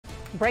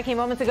Breaking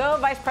moments ago,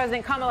 Vice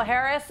President Kamala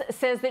Harris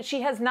says that she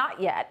has not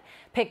yet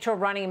picked her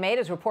running mate,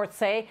 as reports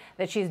say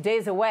that she's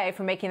days away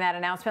from making that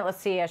announcement. Let's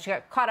see. She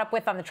got caught up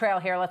with on the trail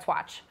here. Let's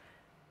watch.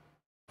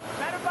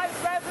 Madam Vice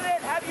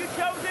President, have you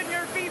chosen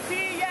your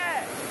VP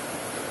yet?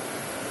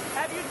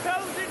 Have you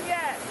chosen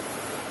yet?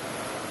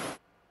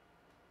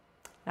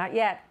 Not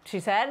yet, she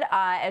said,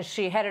 as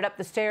she headed up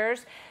the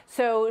stairs.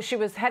 So she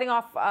was heading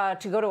off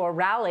to go to a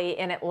rally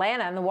in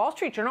Atlanta. And the Wall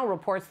Street Journal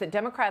reports that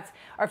Democrats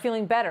are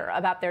feeling better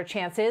about their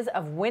chances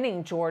of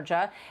winning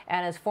Georgia.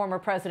 And as former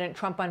President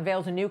Trump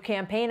unveils a new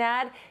campaign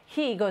ad,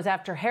 he goes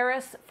after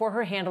Harris for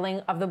her handling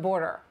of the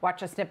border.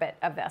 Watch a snippet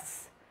of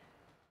this.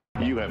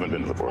 You haven't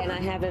been to the border. And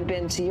I haven't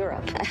been to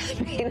Europe.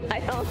 I mean, I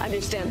don't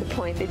understand the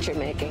point that you're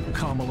making.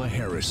 Kamala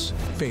Harris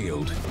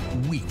failed,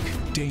 weak,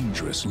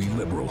 dangerously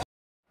liberal.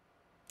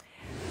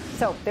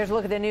 So there's a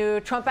look at the new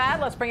Trump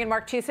ad. Let's bring in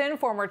Marc Thiessen,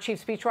 former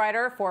chief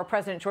speechwriter for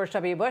President George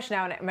W. Bush,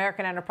 now an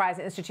American Enterprise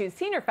Institute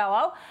senior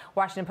fellow,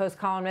 Washington Post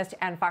columnist,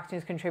 and Fox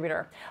News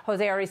contributor.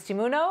 Jose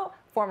Aristimuno,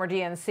 former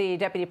DNC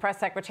deputy press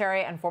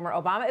secretary and former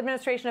Obama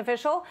administration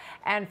official,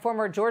 and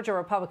former Georgia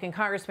Republican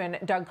Congressman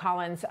Doug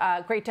Collins.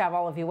 Great to have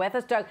all of you with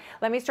us. Doug,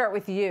 let me start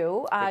with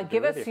you.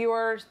 Give us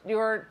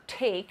your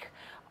take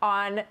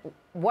on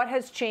what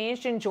has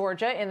changed in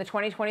Georgia in the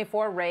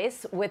 2024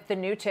 race with the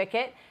new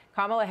ticket,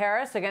 Kamala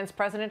Harris against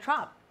President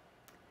Trump.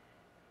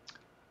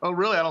 Oh,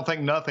 really, I don't think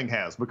nothing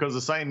has, because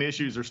the same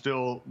issues are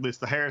still the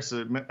Harris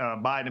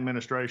Biden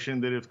administration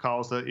that have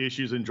caused the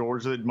issues in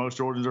Georgia that most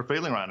Georgians are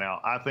feeling right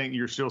now. I think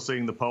you're still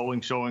seeing the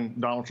polling showing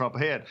Donald Trump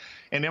ahead.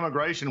 And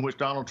immigration, which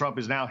Donald Trump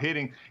is now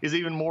hitting, is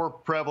even more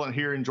prevalent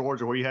here in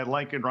Georgia, where you had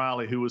Lincoln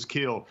Riley, who was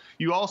killed.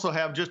 You also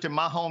have, just in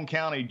my home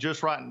county,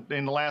 just right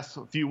in the last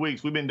few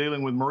weeks, we've been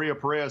dealing with Maria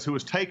Perez, who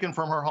was taken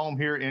from her home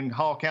here in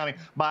Hall County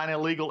by an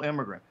illegal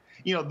immigrant.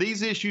 You know,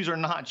 these issues are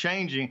not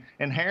changing,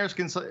 and Harris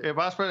can say,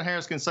 Vice President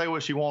Harris can say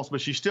what she wants, but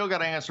she's still got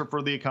to answer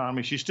for the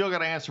economy. She's still got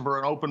to answer for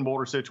an open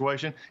border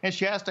situation, and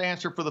she has to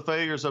answer for the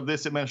failures of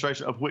this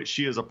administration, of which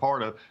she is a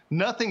part of.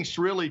 Nothing's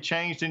really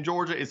changed in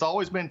Georgia. It's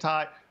always been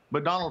tight,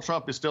 but Donald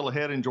Trump is still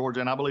ahead in Georgia,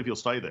 and I believe he'll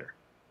stay there.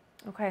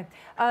 Okay.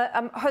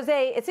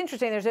 Jose, it's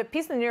interesting. There's a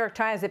piece in the New York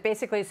Times that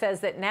basically says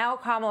that now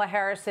Kamala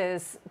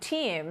Harris's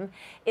team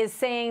is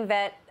saying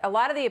that a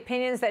lot of the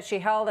opinions that she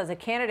held as a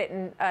candidate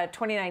in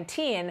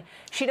 2019,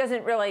 she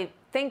doesn't really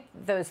think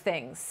those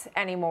things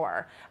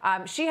anymore.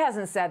 She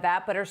hasn't said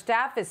that, but her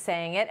staff is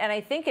saying it. And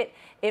I think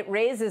it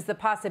raises the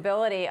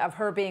possibility of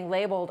her being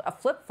labeled a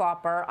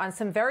flip-flopper on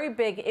some very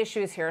big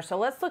issues here. So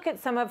let's look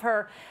at some of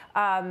her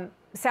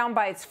sound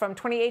bites from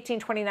 2018,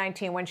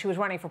 2019 when she was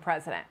running for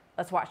president.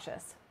 Let's watch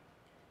this.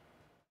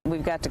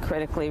 We've got to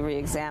critically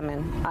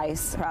re-examine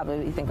ICE,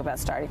 probably think about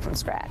starting from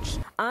scratch.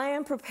 I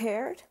am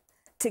prepared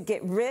to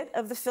get rid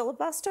of the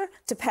filibuster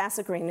to pass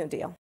a Green New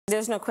Deal.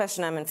 There's no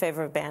question I'm in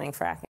favor of banning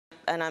fracking.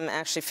 And I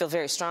actually feel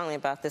very strongly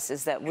about this,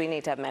 is that we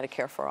need to have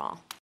Medicare for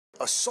all.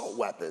 Assault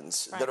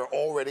weapons that are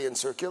already in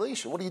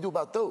circulation. What do you do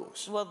about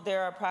those? Well,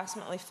 there are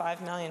approximately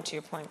 5 million, to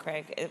your point,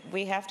 Craig.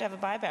 We have to have a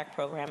buyback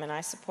program, and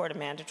I support a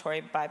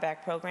mandatory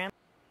buyback program.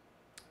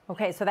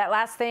 Okay, so that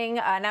last thing,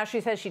 now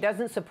she says she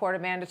doesn't support a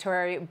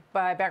mandatory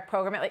buyback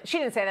program. She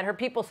didn't say that. Her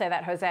people say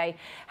that, Jose.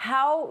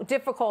 How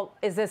difficult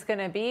is this going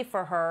to be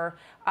for her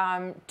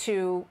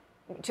to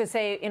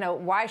say, you know,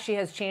 why she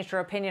has changed her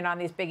opinion on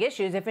these big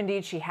issues, if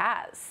indeed she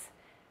has?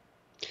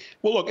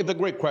 Well, look, it's a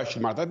great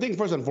question, Martha. I think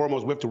first and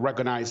foremost, we have to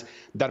recognize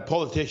that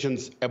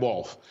politicians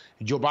evolve.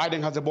 Joe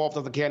Biden has evolved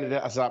as a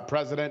candidate, as a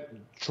president.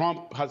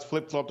 Trump has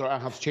flip-flopped or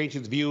has changed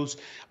his views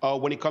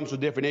when it comes to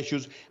different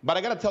issues. But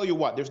I got to tell you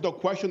what, there's no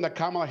question that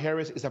Kamala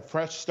Harris is a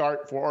fresh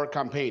start for our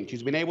campaign.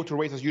 She's been able to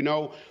raise, as you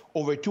know,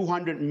 over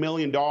 $200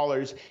 million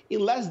in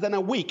less than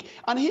a week.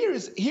 And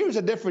here's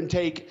a different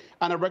take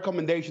and a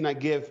recommendation I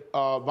give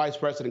Vice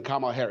President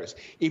Kamala Harris.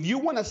 If you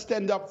want to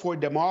stand up for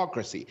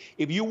democracy,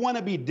 if you want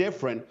to be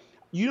different,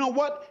 you know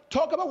what?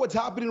 Talk about what's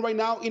happening right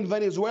now in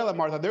Venezuela,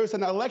 Martha. There's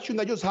an election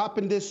that just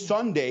happened this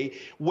Sunday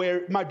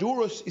where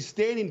Maduro is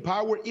staying in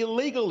power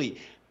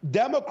illegally.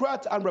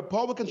 Democrats and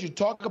Republicans should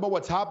talk about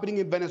what's happening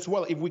in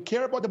Venezuela. If we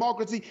care about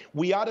democracy,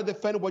 we ought to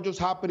defend what just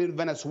happened in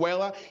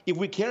Venezuela. If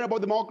we care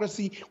about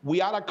democracy,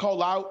 we ought to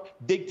call out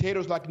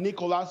dictators like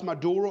Nicolas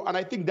Maduro. And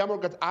I think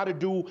Democrats ought to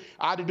do.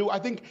 I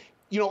think,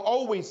 you know,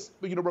 always,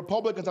 you know,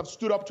 Republicans have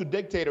stood up to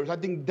dictators. I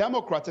think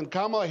Democrats and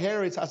Kamala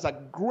Harris has a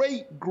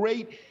great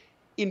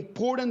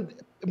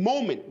important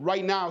moment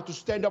right now to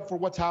stand up for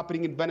what's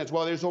happening in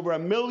Venezuela. There's over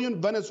 1 million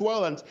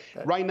Venezuelans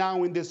right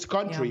now in this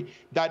country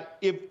that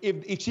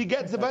if she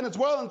gets the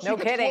Venezuelans, she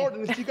gets Florida.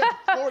 And if she gets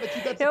Florida,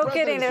 she gets No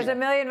kidding. There's 1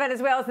 million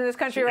Venezuelans in this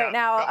country right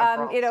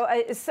now. You know,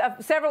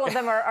 several of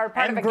them are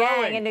part of a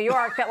gang in New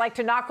York that like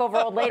to knock over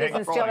old ladies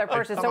and steal their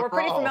purses. So we're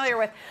pretty familiar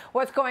with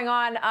what's going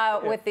on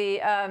with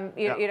the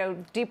you know,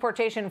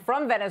 deportation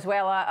from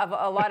Venezuela of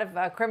a lot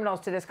of criminals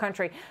to this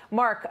country.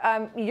 Mark,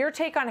 your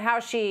take on how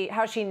she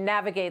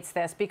navigates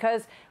this,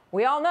 because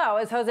we all know,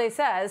 as Jose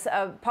says,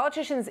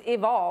 politicians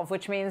evolve,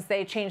 which means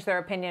they change their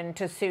opinion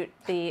to suit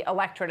the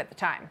electorate at the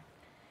time.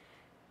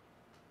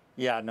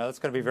 Yeah, no, it's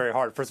going to be very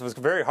hard. First of all, it's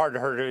very hard for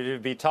her to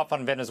be tough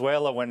on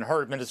Venezuela when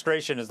her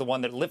administration is the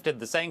one that lifted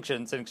the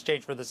sanctions in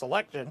exchange for this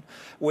election,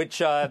 which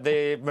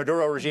the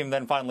Maduro regime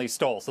then finally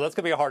stole. So that's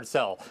going to be a hard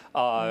sell,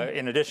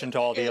 in addition to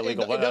all the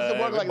illegal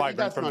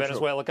migrants from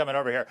Venezuela coming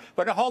over here.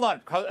 But no, hold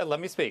on. Let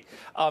me speak.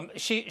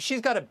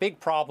 She's got a big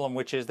problem,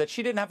 which is that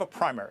she didn't have a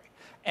primary.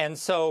 And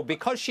so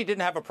because she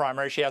didn't have a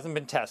primary, she hasn't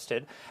been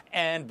tested.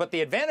 But the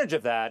advantage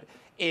of that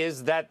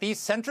is that these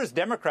centrist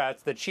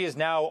Democrats that she is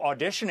now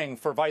auditioning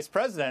for vice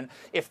president,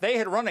 if they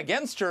had run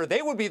against her,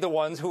 they would be the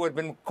ones who had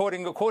been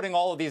quoting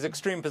all of these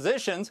extreme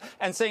positions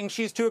and saying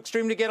she's too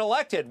extreme to get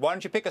elected. Why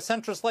don't you pick a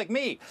centrist like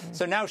me?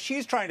 So now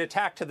she's trying to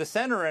tack to the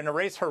center and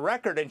erase her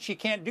record, and she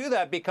can't do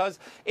that because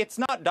it's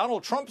not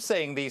Donald Trump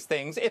saying these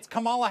things. It's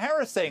Kamala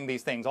Harris saying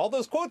these things. All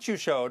those quotes you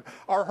showed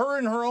are her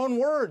in her own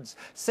words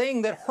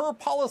saying that her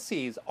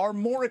policies are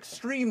more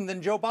extreme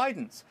than Joe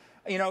Biden's.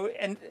 You know,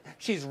 and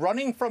she's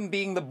running from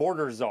being the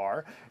border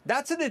czar.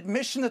 That's an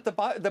admission that the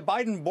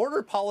Biden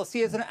border policy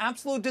is an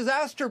absolute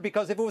disaster,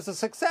 because if it was a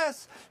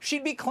success,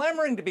 she'd be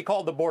clamoring to be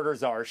called the border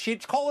czar.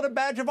 She'd call it a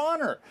badge of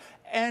honor.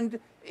 And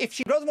if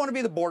she doesn't want to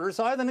be the border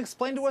czar, then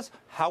explain to us,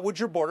 how would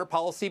your border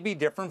policy be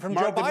different from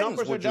Joe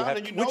Biden's? Would you have,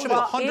 which of the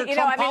 100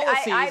 Trump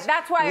policies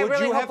that's why I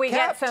really hope we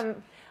kept? get some...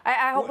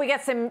 I hope we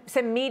get some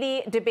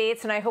meaty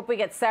debates, and I hope we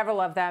get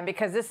several of them,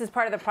 because this is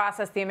part of the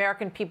process the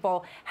American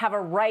people have a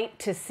right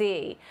to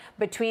see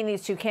between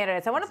these two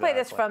candidates. I want to play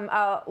this from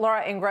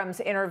Laura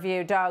Ingram's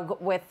interview, Doug,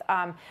 with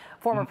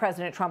former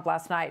President Trump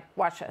last night.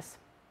 Watch this.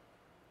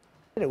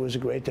 It was a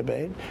great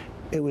debate.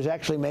 It was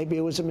actually, maybe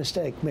it was a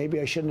mistake.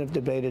 Maybe I shouldn't have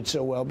debated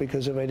so well,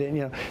 because if I didn't,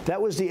 you know,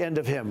 that was the end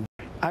of him.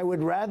 I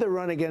would rather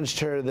run against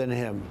her than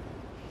him.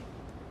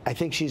 I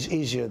think she's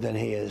easier than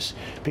he is,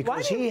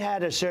 because he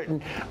had a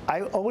certain,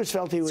 I always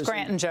felt he was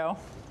Scranton Joe.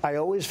 I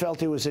always felt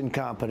he was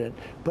incompetent,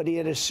 but he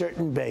had a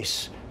certain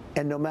base,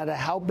 and no matter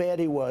how bad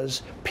he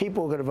was,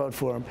 people were going to vote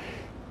for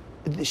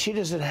him. She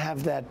doesn't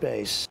have that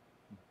base.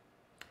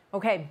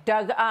 Okay,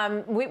 Doug,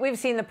 we've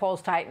seen the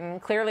polls tighten.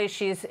 Clearly,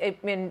 she's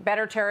in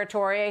better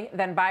territory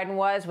than Biden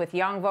was with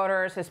young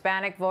voters,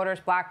 Hispanic voters,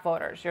 black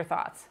voters. Your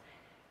thoughts?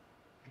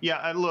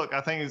 Yeah, look,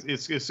 I think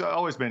it's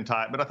always been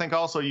tight, but I think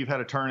also you've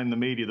had a turn in the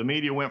media. The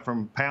media went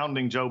from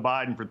pounding Joe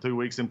Biden for 2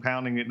 weeks and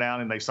pounding it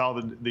down, and they saw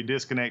the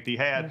disconnect he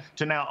had,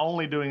 to now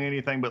only doing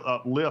anything but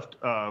uplift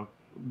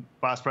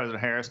Vice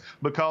President Harris,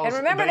 because and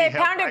remember they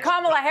pounded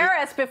Kamala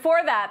Harris before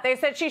that. They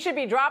said she should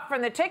be dropped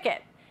from the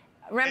ticket.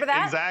 Remember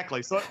that?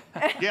 Exactly. So,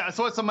 yeah,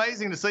 so it's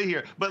amazing to see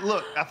here. But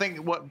look, I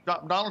think what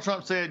Donald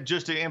Trump said,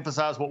 just to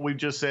emphasize what we've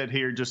just said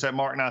here, just that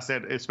Mark and I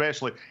said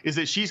especially, is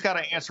that she's got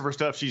to answer for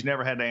stuff she's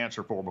never had to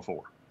answer for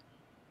before.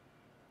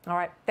 All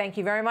right. Thank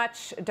you very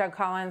much, Doug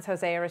Collins,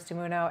 Jose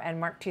Aristimuno, and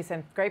Marc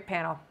Thiessen. Great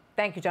panel.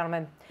 Thank you,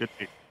 gentlemen. Good to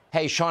see you.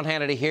 Hey, Sean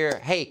Hannity here.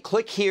 Hey,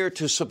 click here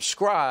to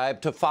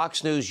subscribe to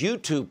Fox News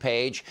YouTube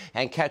page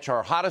and catch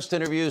our hottest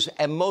interviews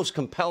and most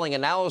compelling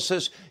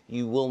analysis.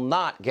 You will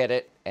not get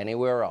it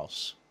anywhere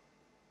else.